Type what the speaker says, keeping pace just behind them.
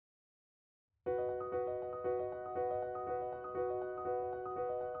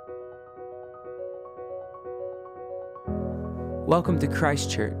Welcome to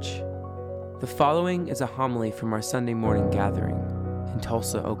Christ Church. The following is a homily from our Sunday morning gathering in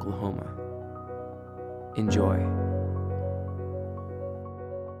Tulsa, Oklahoma. Enjoy.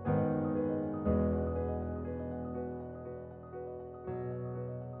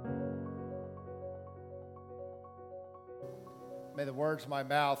 May the words of my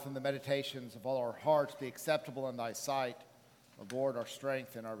mouth and the meditations of all our hearts be acceptable in thy sight, O Lord, our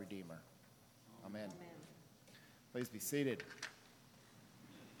strength and our Redeemer. Amen. Please be seated.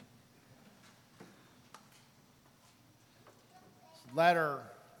 This letter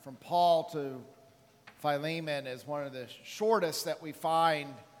from Paul to Philemon is one of the shortest that we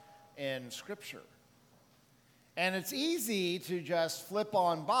find in Scripture. And it's easy to just flip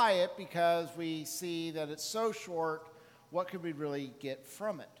on by it because we see that it's so short. What could we really get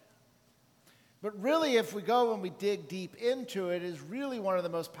from it? But really, if we go and we dig deep into it, it is really one of the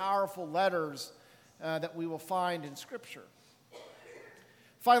most powerful letters that we will find in Scripture.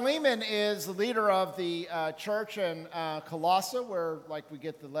 Philemon is the leader of the church in Colossae, where we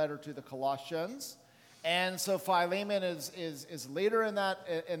get the letter to the Colossians. And so Philemon is leader in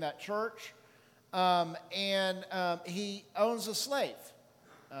that church. And he owns a slave.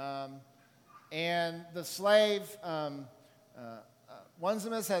 And the slave,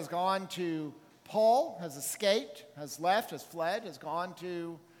 Onesimus, has gone to Paul, has escaped, has left, has fled, has gone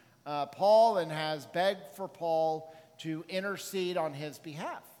to Paul and has begged for Paul to intercede on his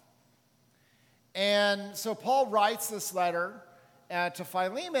behalf. And so Paul writes this letter to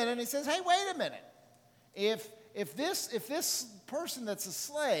Philemon, and he says, hey, wait a minute. If this person that's a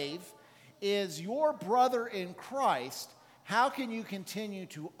slave is your brother in Christ, how can you continue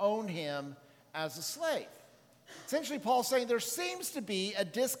to own him as a slave? Essentially, Paul's saying there seems to be a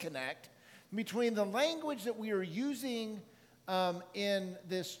disconnect between the language that we are using in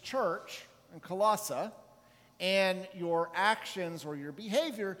this church in Colossae and your actions or your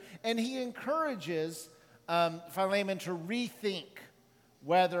behavior, and he encourages Philemon to rethink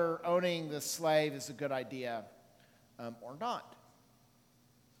whether owning the slave is a good idea or not.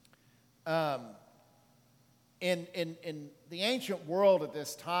 In the ancient world at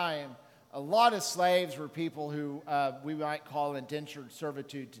this time, a lot of slaves were people who we might call indentured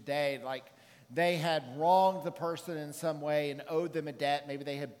servitude today. Like they had wronged the person in some way and owed them a debt. Maybe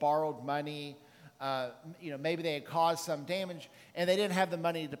they had borrowed money. Maybe they had caused some damage, and they didn't have the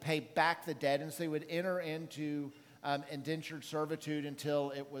money to pay back the debt, and so they would enter into indentured servitude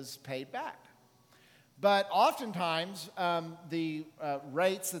until it was paid back. But oftentimes, the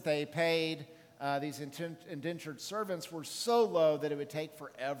rates that they paid these indentured servants were so low that it would take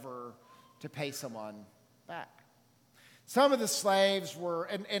forever to pay someone back. Some of the slaves were,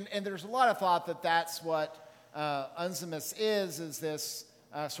 and there's a lot of thought that that's what Onesimus is this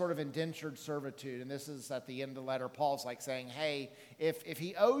sort of indentured servitude. And this is at the end of the letter, Paul's saying, hey, if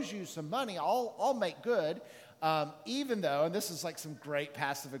he owes you some money, I'll make good, even though, and this is some great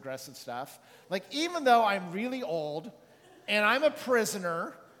passive-aggressive stuff, even though I'm really old and I'm a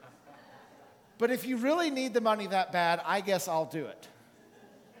prisoner, but if you really need the money that bad, I guess I'll do it.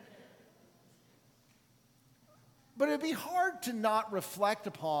 But it'd be hard to not reflect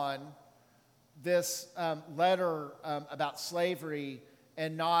upon this letter about slavery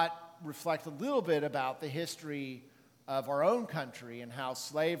and not reflect a little bit about the history of our own country and how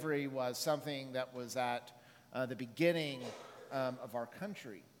slavery was something that was at the beginning of our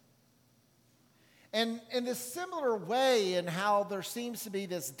country. And in a similar way, in how there seems to be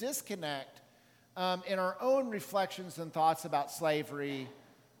this disconnect in our own reflections and thoughts about slavery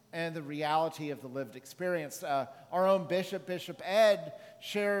and the reality of the lived experience. Our own Bishop Ed,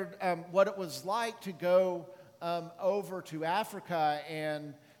 shared what it was like to go over to Africa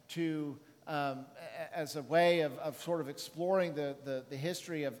and to, as a way of sort of exploring the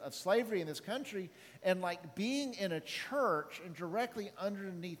history of slavery in this country, and being in a church, and directly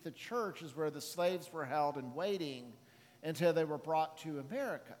underneath the church is where the slaves were held and waiting until they were brought to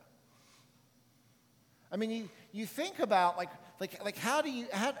America. I mean, you think about how do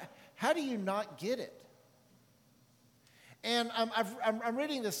you not get it? And I'm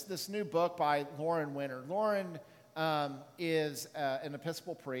reading this new book by Lauren Winter. Lauren is an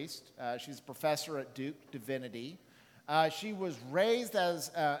Episcopal priest. She's a professor at Duke Divinity. She was raised as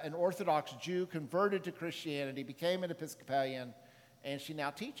an Orthodox Jew, converted to Christianity, became an Episcopalian, and she now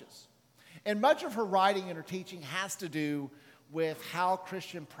teaches. And much of her writing and her teaching has to do with how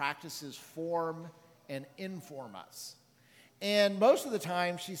Christian practices form and inform us. And most of the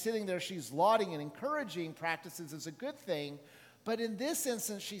time, she's sitting there, she's lauding and encouraging practices as a good thing. But in this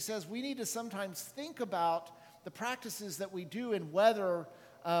instance, she says we need to sometimes think about the practices that we do and whether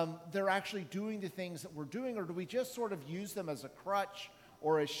they're actually doing the things that we're doing, or do we just sort of use them as a crutch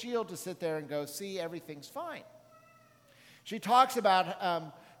or a shield to sit there and go, see, everything's fine? She talks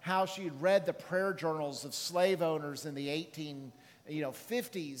about how she had read the prayer journals of slave owners in the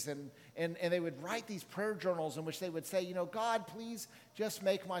 1850s, and they would write these prayer journals in which they would say, God, please just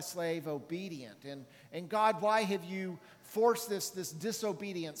make my slave obedient. And God, why have you forced this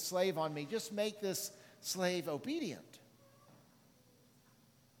disobedient slave on me? Just make this slave obedient.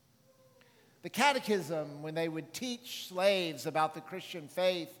 The catechism, when they would teach slaves about the Christian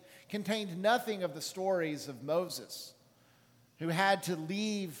faith, contained nothing of the stories of Moses, who had to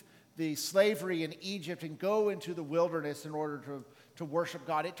leave the slavery in Egypt and go into the wilderness in order to worship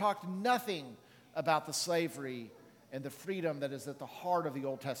God. It talked nothing about the slavery and the freedom that is at the heart of the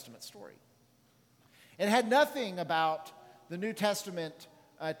Old Testament story. It had nothing about the New Testament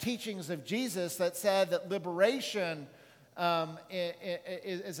teachings of Jesus that said that liberation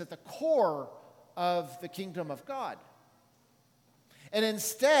is at the core of the kingdom of God. And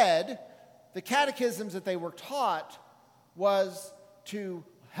instead, the catechisms that they were taught was to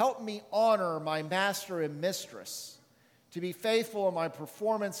help me honor my master and mistress, to be faithful in my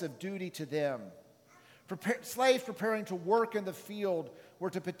performance of duty to them. Slaves preparing to work in the field were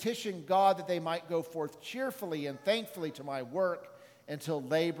to petition God that they might go forth cheerfully and thankfully to my work until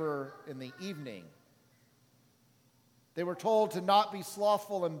labor in the evening. They were told to not be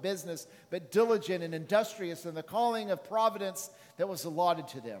slothful in business, but diligent and industrious in the calling of providence that was allotted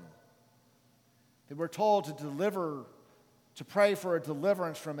to them. They were told to pray for a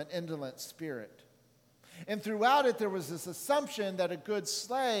deliverance from an indolent spirit. And throughout it, there was this assumption that a good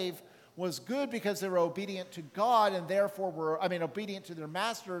slave was good because they were obedient to God and therefore obedient to their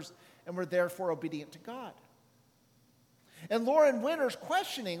masters and were therefore obedient to God. And Lauren Winter's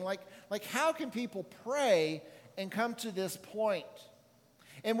questioning, like how can people pray and come to this point?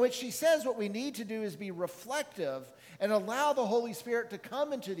 In which she says what we need to do is be reflective and allow the Holy Spirit to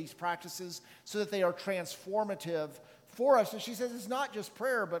come into these practices so that they are transformative for us. And she says it's not just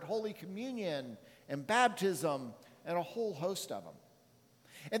prayer, but Holy Communion and baptism and a whole host of them.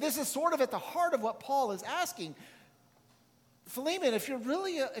 And this is sort of at the heart of what Paul is asking. Philemon, if you're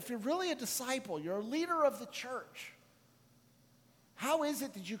really a disciple, you're a leader of the church, how is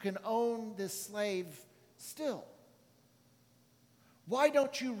it that you can own this slave still? Why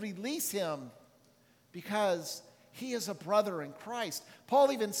don't you release him? Because he is a brother in Christ.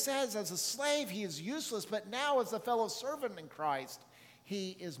 Paul even says as a slave he is useless, but now as a fellow servant in Christ,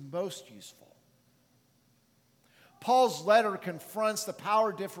 he is most useful. Paul's letter confronts the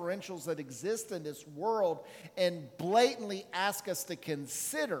power differentials that exist in this world and blatantly asks us to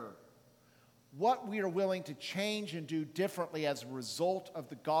consider what we are willing to change and do differently as a result of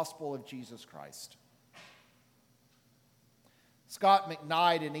the gospel of Jesus Christ. Scott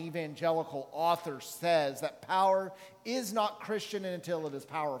McKnight, an evangelical author, says that power is not Christian until it is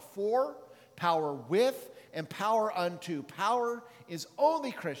power for, power with, and power unto. Power is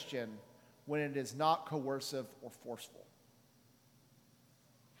only Christian when it is not coercive or forceful.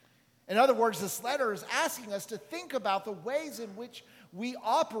 In other words, this letter is asking us to think about the ways in which we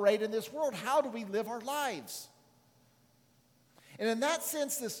operate in this world. How do we live our lives? And in that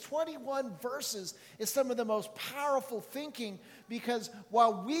sense, this 21 verses is some of the most powerful thinking, because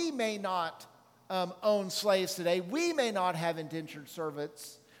while we may not own slaves today, we may not have indentured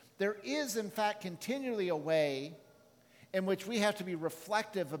servants, there is in fact continually a way in which we have to be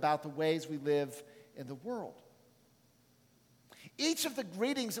reflective about the ways we live in the world. Each of the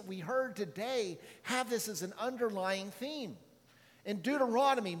greetings that we heard today have this as an underlying theme. In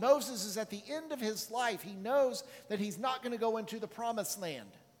Deuteronomy, Moses is at the end of his life. He knows that he's not going to go into the promised land.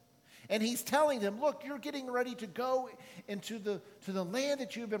 And he's telling them, look, you're getting ready to go into the land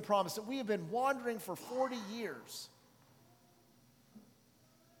that you've been promised, that we have been wandering for 40 years.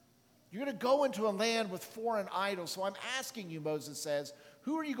 You're going to go into a land with foreign idols. So I'm asking you, Moses says,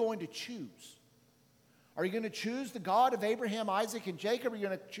 who are you going to choose? Are you going to choose the God of Abraham, Isaac, and Jacob? Are you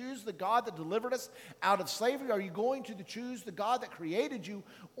going to choose the God that delivered us out of slavery? Are you going to choose the God that created you?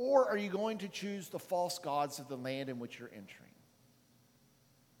 Or are you going to choose the false gods of the land in which you're entering?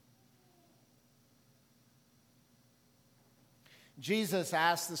 Jesus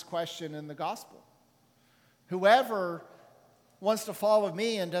asked this question in the gospel. Whoever wants to follow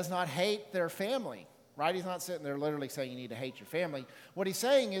me and does not hate their family, right? He's not sitting there literally saying you need to hate your family. What he's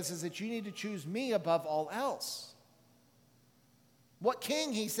saying is that you need to choose me above all else. What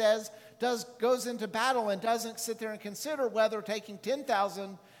king, he says, goes into battle and doesn't sit there and consider whether taking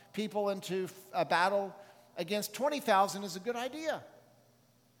 10,000 people into a battle against 20,000 is a good idea?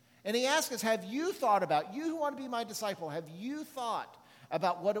 And he asks us, have you thought about, you who want to be my disciple, have you thought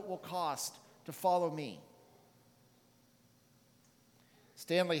about what it will cost to follow me.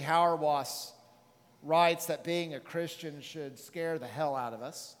 Stanley Hauerwas writes that being a Christian should scare the hell out of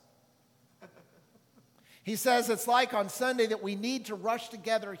us. He says it's like on Sunday that we need to rush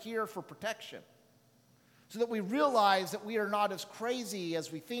together here for protection so that we realize that we are not as crazy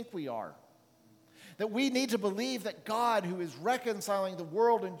as we think we are. That we need to believe that God, who is reconciling the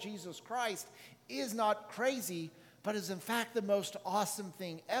world in Jesus Christ, is not crazy, but is in fact the most awesome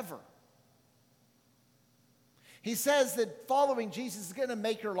thing ever. He says that following Jesus is going to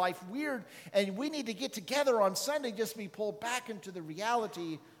make your life weird, and we need to get together on Sunday just to be pulled back into the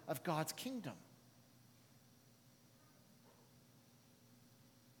reality of God's kingdom.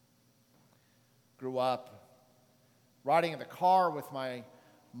 Grew up riding in the car with my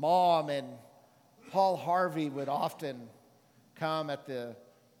mom, and Paul Harvey would often come to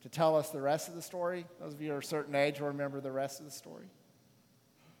tell us the rest of the story. Those of you who are a certain age will remember the rest of the story.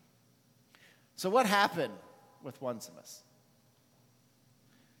 So what happened with Onesimus?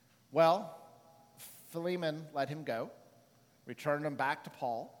 Well, Philemon let him go, returned him back to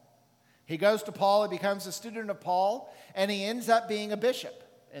Paul. He goes to Paul, he becomes a student of Paul, and he ends up being a bishop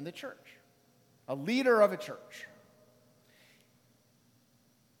in the church, a leader of a church.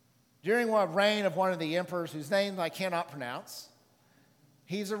 During the reign of one of the emperors, whose name I cannot pronounce,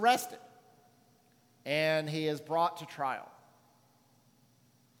 he's arrested, and he is brought to trial.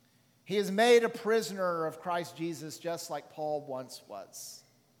 He is made a prisoner of Christ Jesus just like Paul once was.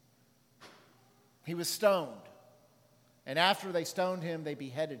 He was stoned, and after they stoned him, they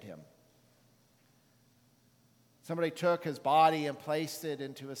beheaded him. Somebody took his body and placed it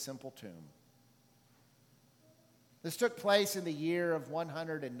into a simple tomb. This took place in the year of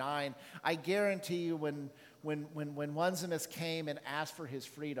 109. I guarantee you when Onesimus came and asked for his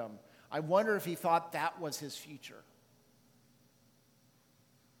freedom, I wonder if he thought that was his future.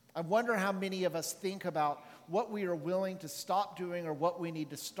 I wonder how many of us think about what we are willing to stop doing or what we need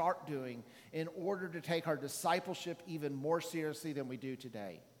to start doing in order to take our discipleship even more seriously than we do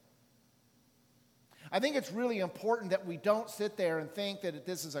today. I think it's really important that we don't sit there and think that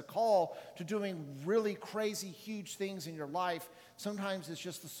this is a call to doing really crazy, huge things in your life. Sometimes it's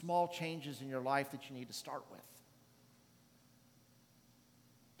just the small changes in your life that you need to start with.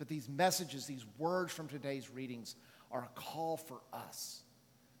 But these messages, these words from today's readings are a call for us.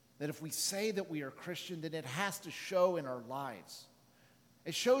 That if we say that we are Christian, then it has to show in our lives.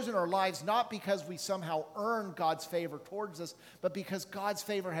 It shows in our lives not because we somehow earn God's favor towards us, but because God's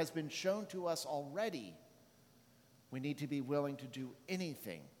favor has been shown to us already. We need to be willing to do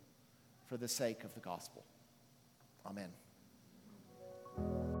anything for the sake of the gospel. Amen.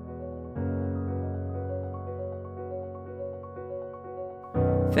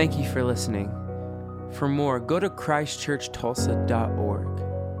 Thank you for listening. For more, go to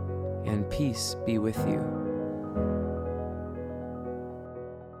christchurchtulsa.org, and peace be with you.